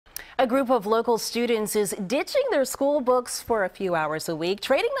A group of local students is ditching their school books for a few hours a week,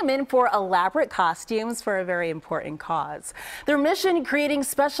 trading them in for elaborate costumes for a very important cause. Their mission, creating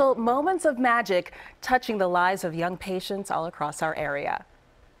special moments of magic, touching the lives of young patients all across our area.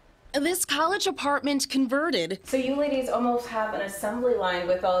 This college apartment converted. So you ladies almost have an assembly line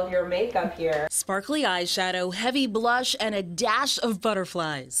with all of your makeup here. Sparkly eyeshadow, heavy blush, and a dash of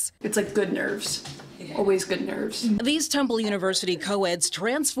butterflies. It's like good nerves. Always good nerves. These Temple University co-eds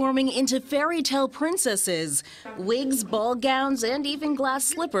transforming into fairy tale princesses. Wigs, ball gowns, and even glass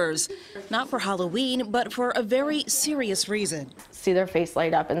slippers. Not for Halloween, but for a very serious reason. See their face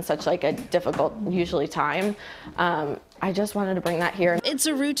light up in such like a difficult, usually time. I just wanted to bring that here. It's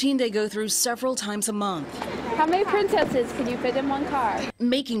a routine they go through several times a month. How many princesses can you fit in one car?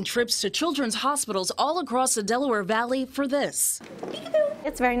 Making trips to children's hospitals all across the Delaware Valley for this.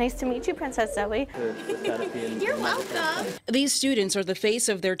 It's very nice to meet you, Princess Zoe. You're welcome. These students are the face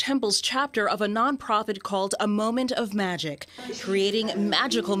of their Temple's chapter of a nonprofit called A Moment of Magic, creating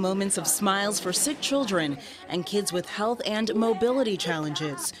magical moments of smiles for sick children and kids with health and mobility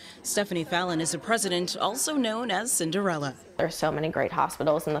challenges. Stephanie Fallon is the president, also known as Cinderella. There's so many great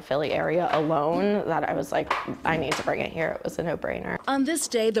hospitals in the Philly area alone that I was like, I need to bring it here. It was a no-brainer. On this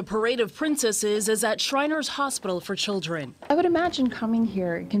day, the Parade of Princesses is at Shriners Hospital for Children. I would imagine coming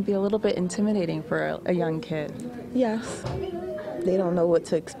here can be a little bit intimidating for a young kid. Yes. They don't know what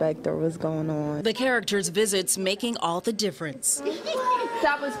to expect or what's going on. The characters' visits making all the difference.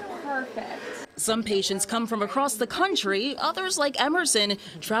 That was perfect. Some patients come from across the country. Others, like Emerson,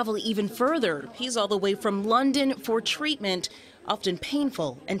 travel even further. He's all the way from London for treatment, often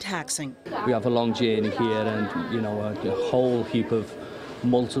painful and taxing. We have a long journey here and, a whole heap of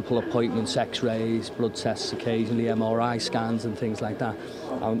multiple appointments, x-rays, blood tests occasionally, MRI scans and things like that.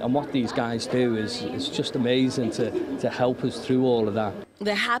 And what these guys do is just amazing to help us through all of that.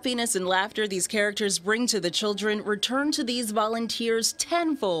 The happiness and laughter these characters bring to the children return to these volunteers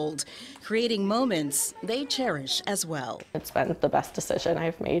tenfold, creating moments they cherish as well. It's been the best decision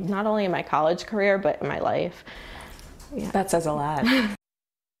I've made, not only in my college career, but in my life. Yeah. That says a lot.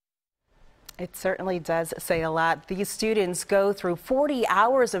 It certainly does say a lot. These students go through 40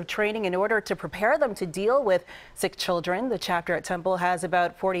 hours of training in order to prepare them to deal with sick children. The chapter at Temple has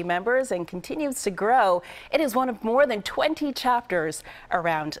about 40 members and continues to grow. It is one of more than 20 chapters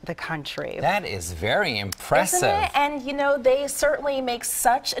around the country. That is very impressive. Isn't it? And, they certainly make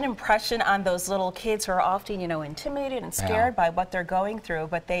such an impression on those little kids who are often, intimidated and scared by what they're going through,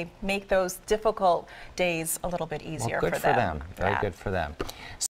 but they make those difficult days a little bit easier good for them. Very good for them.